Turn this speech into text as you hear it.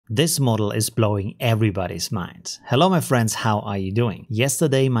This model is blowing everybody's mind. Hello my friends, how are you doing?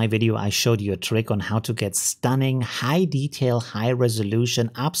 Yesterday in my video I showed you a trick on how to get stunning, high detail, high resolution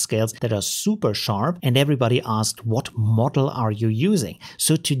upscales that are super sharp, and everybody asked what model are you using?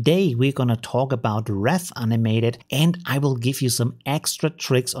 So today we're gonna talk about Rev Animated, and I will give you some extra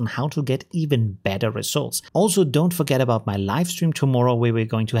tricks on how to get even better results. Also, don't forget about my live stream tomorrow where we're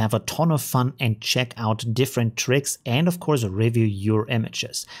going to have a ton of fun and check out different tricks and of course review your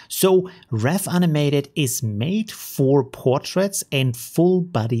images. So Rev Animated is made for portraits and full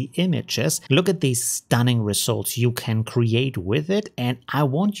body images. Look at these stunning results you can create with it, and I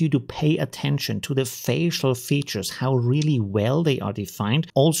want you to pay attention to the facial features, how really well they are defined,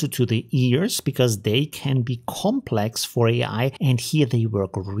 also to the ears because they can be complex for AI and here they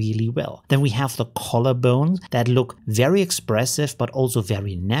work really well. Then we have the collarbones that look very expressive but also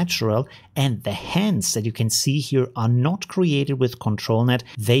very natural, and the hands that you can see here are not created with ControlNet,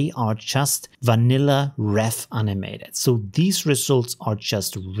 they are just vanilla Rev Animated. So these results are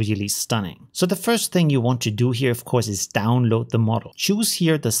just really stunning. So the first thing you want to do here of course is download the model. Choose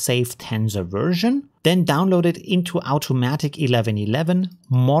here the safe tensor version, then download it into Automatic 1111,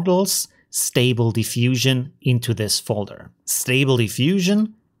 Models, Stable Diffusion into this folder. Stable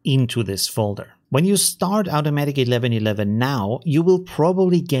Diffusion into this folder. When you start Automatic 1111 now, you will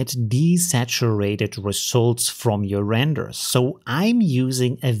probably get desaturated results from your renders. So I'm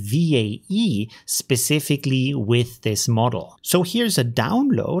using a VAE specifically with this model. So here's a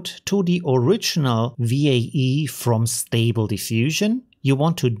download to the original VAE from Stable Diffusion. You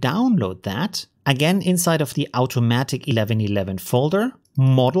want to download that, again inside of the Automatic 1111 folder,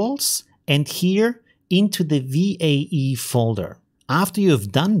 Models, and here into the VAE folder. After you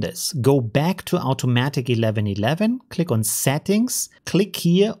have done this, go back to Automatic 1111, click on Settings, click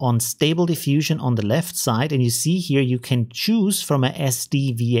here on Stable Diffusion on the left side, and you see here you can choose from a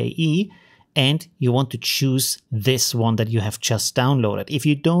SD VAE, and you want to choose this one that you have just downloaded. If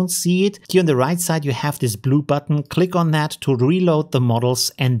you don't see it, here on the right side you have this blue button, click on that to reload the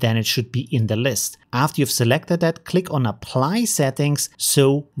models and then it should be in the list. After you've selected that, click on Apply Settings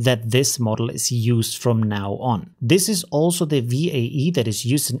so that this model is used from now on. This is also the VAE that is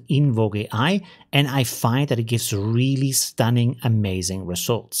used in Invoke AI, and I find that it gives really stunning, amazing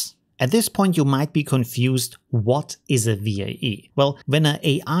results. At this point, you might be confused, what is a VAE? Well, when an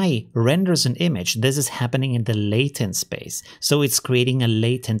AI renders an image, this is happening in the latent space. So it's creating a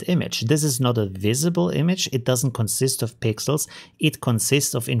latent image. This is not a visible image. It doesn't consist of pixels. It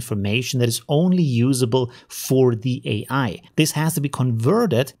consists of information that is only usable for the AI. This has to be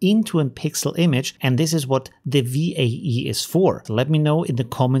converted into a pixel image, and this is what the VAE is for. Let me know in the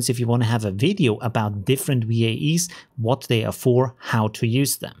comments if you want to have a video about different VAEs, what they are for, how to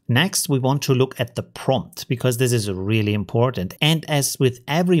use them. Next, we want to look at the prompt because this is really important. And as with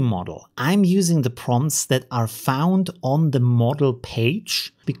every model, I'm using the prompts that are found on the model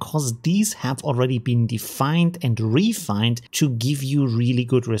page because these have already been defined and refined to give you really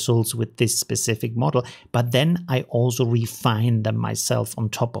good results with this specific model. But then I also refine them myself on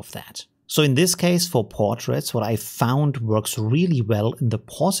top of that. So in this case, for portraits, what I found works really well in the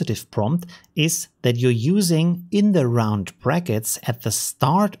positive prompt is that you're using in the round brackets at the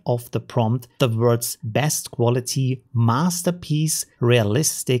start of the prompt the words best quality, masterpiece,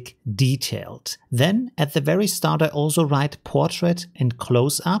 realistic, detailed. Then at the very start I also write portrait and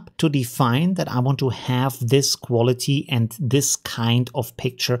close up to define that I want to have this quality and this kind of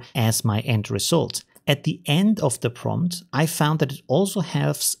picture as my end result. At the end of the prompt, I found that it also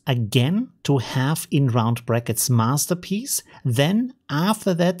helps again to have in round brackets masterpiece. Then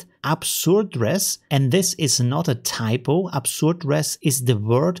after that, absurdres, and this is not a typo. Absurdres is the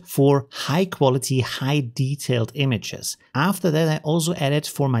word for high quality, high detailed images. After that, I also added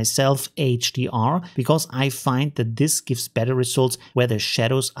for myself HDR because I find that this gives better results where the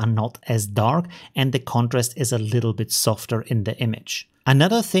shadows are not as dark and the contrast is a little bit softer in the image.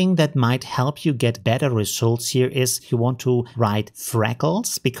 Another thing that might help you get better results here is you want to write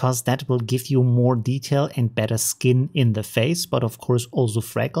freckles because that will give you more detail and better skin in the face, but of course also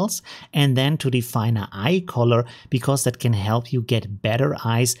freckles. And then to define an eye color because that can help you get better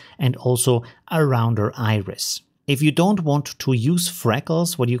eyes and also a rounder iris. If you don't want to use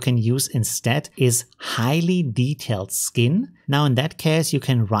freckles, what you can use instead is highly detailed skin. Now in that case, you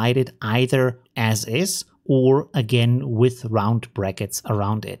can write it either as is or again with round brackets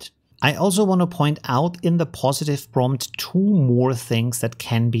around it. I also want to point out in the positive prompt two more things that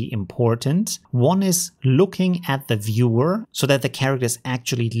can be important. One is looking at the viewer so that the character is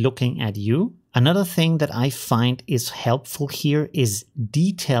actually looking at you. Another thing that I find is helpful here is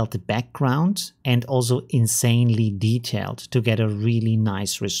detailed background and also insanely detailed to get a really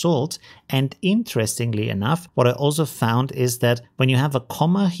nice result. And interestingly enough, what I also found is that when you have a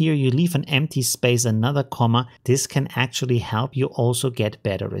comma here, you leave an empty space, another comma, this can actually help you also get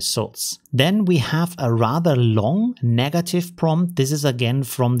better results. Then we have a rather long negative prompt. This is again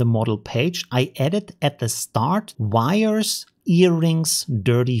from the model page. I added at the start wires, earrings,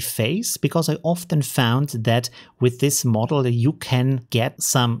 dirty face, because I often found that with this model you can get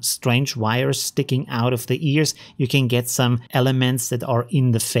some strange wires sticking out of the ears, you can get some elements that are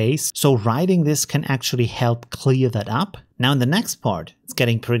in the face. So writing this can actually help clear that up. Now in the next part, it's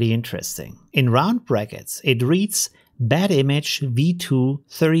getting pretty interesting. In round brackets, it reads bad image v2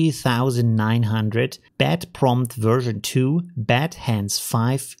 30900, bad prompt version 2, bad hands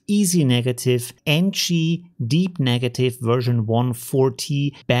 5, EasyNegative, NG deep negative version 1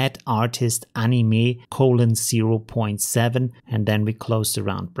 4T, bad artist anime : 0.7, and then we close the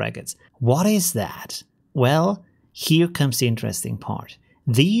round brackets. What is that? Well, here comes the interesting part.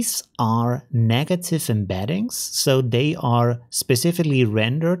 These are negative embeddings, so they are specifically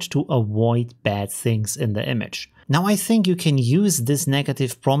rendered to avoid bad things in the image. Now I think you can use this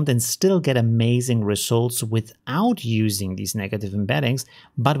negative prompt and still get amazing results without using these negative embeddings,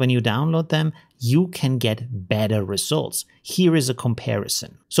 but when you download them, you can get better results. Here is a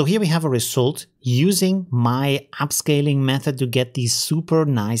comparison. So here we have a result using my upscaling method to get these super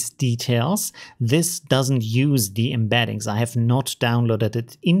nice details. This doesn't use the embeddings. I have not downloaded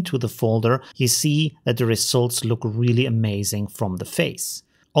it into the folder. You see that the results look really amazing from the face.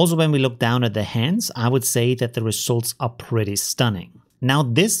 Also, when we look down at the hands, I would say that the results are pretty stunning. Now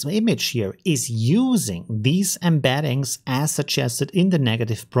this image here is using these embeddings as suggested in the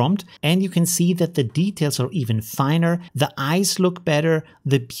negative prompt, and you can see that the details are even finer, the eyes look better,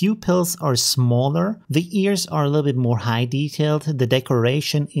 the pupils are smaller, the ears are a little bit more high detailed, the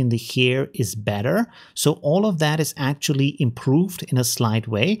decoration in the hair is better. So all of that is actually improved in a slight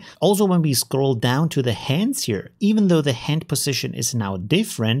way. Also, when we scroll down to the hands here, even though the hand position is now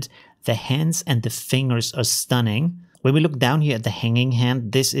different, the hands and the fingers are stunning. When we look down here at the hanging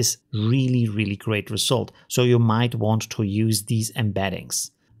hand, this is really great result. So you might want to use these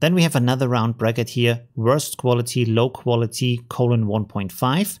embeddings. Then we have another round bracket here, worst quality, low quality,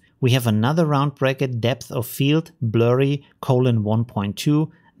 1.5. We have another round bracket, depth of field, blurry,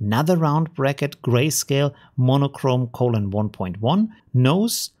 1.2. Another round bracket, grayscale, monochrome, 1.1.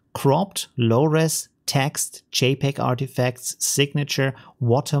 Nose, cropped, lowres, text, JPEG artifacts, signature,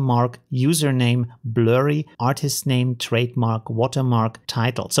 watermark, username, blurry, artist name, trademark, watermark,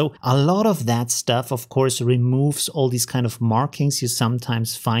 title. So a lot of that stuff, of course, removes all these kind of markings you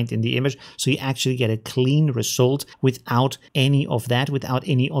sometimes find in the image. So you actually get a clean result without any of that, without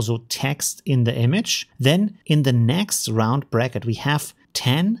any also text in the image. Then in the next round bracket, we have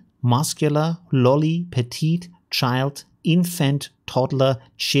 10, muscular, loli, petite, child, infant, toddler,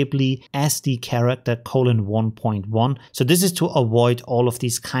 chibi, SD character, 1.1. So this is to avoid all of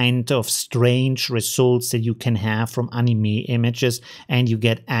these kind of strange results that you can have from anime images, and you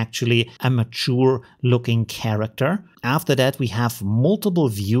get actually a mature looking character. After that, we have multiple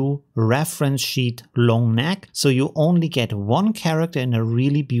view, reference sheet, long neck. So you only get one character in a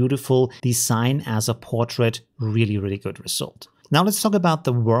really beautiful design as a portrait. Really good result. Now let's talk about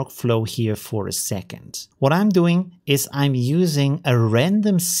the workflow here for a second. What I'm doing is I'm using a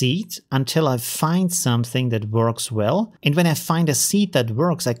random seed until I find something that works well. And when I find a seed that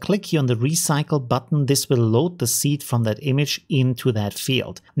works, I click here on the recycle button. This will load the seed from that image into that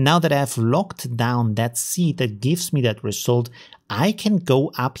field. Now that I've locked down that seed that gives me that result, I can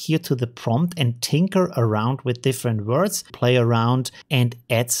go up here to the prompt and tinker around with different words, play around and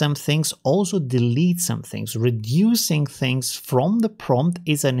add some things, also delete some things. Reducing things from the prompt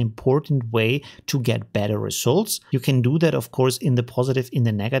is an important way to get better results. You can do that, of course, in the positive, in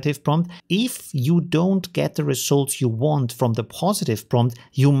the negative prompt. If you don't get the results you want from the positive prompt,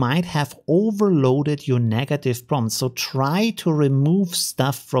 you might have overloaded your negative prompt. So try to remove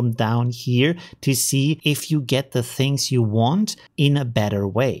stuff from down here to see if you get the things you want in a better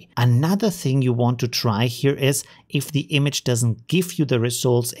way. Another thing you want to try here is if the image doesn't give you the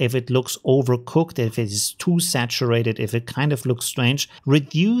results, if it looks overcooked, if it is too saturated, if it kind of looks strange,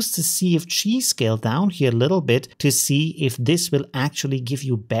 reduce the CFG scale down here a little bit to see if this will actually give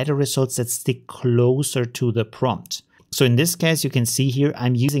you better results that stick closer to the prompt. So in this case, you can see here,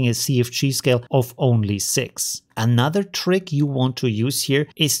 I'm using a CFG scale of only 6. Another trick you want to use here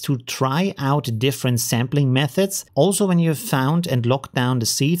is to try out different sampling methods. Also, when you've found and locked down the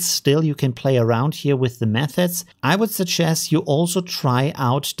seeds, still you can play around here with the methods. I would suggest you also try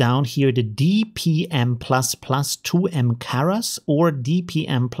out down here the DPM++ 2M caras or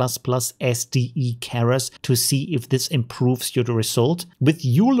DPM++ SDE caras to see if this improves your result. With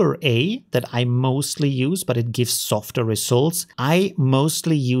Euler A, that I mostly use, but it gives softer results, I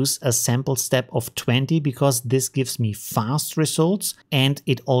mostly use a sample step of 20 because this gives me fast results and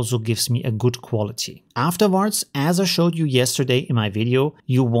it also gives me a good quality. Afterwards, as I showed you yesterday in my video,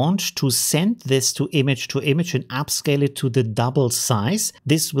 you want to send this to image and upscale it to the double size.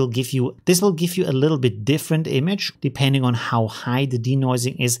 This will give you a little bit different image depending on how high the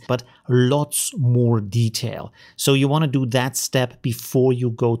denoising is, but lots more detail. So you want to do that step before you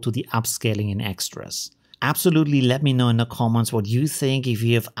go to the upscaling in extras. Absolutely let me know in the comments what you think, if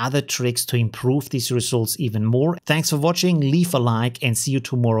you have other tricks to improve these results even more. Thanks for watching, leave a like and see you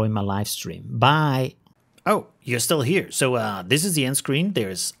tomorrow in my live stream. Bye! Oh, you're still here. So this is the end screen.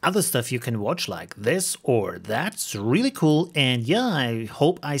 There's other stuff you can watch like this or that. It's really cool. And yeah, I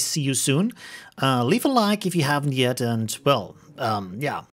hope I see you soon. Leave a like if you haven't yet. And well, yeah,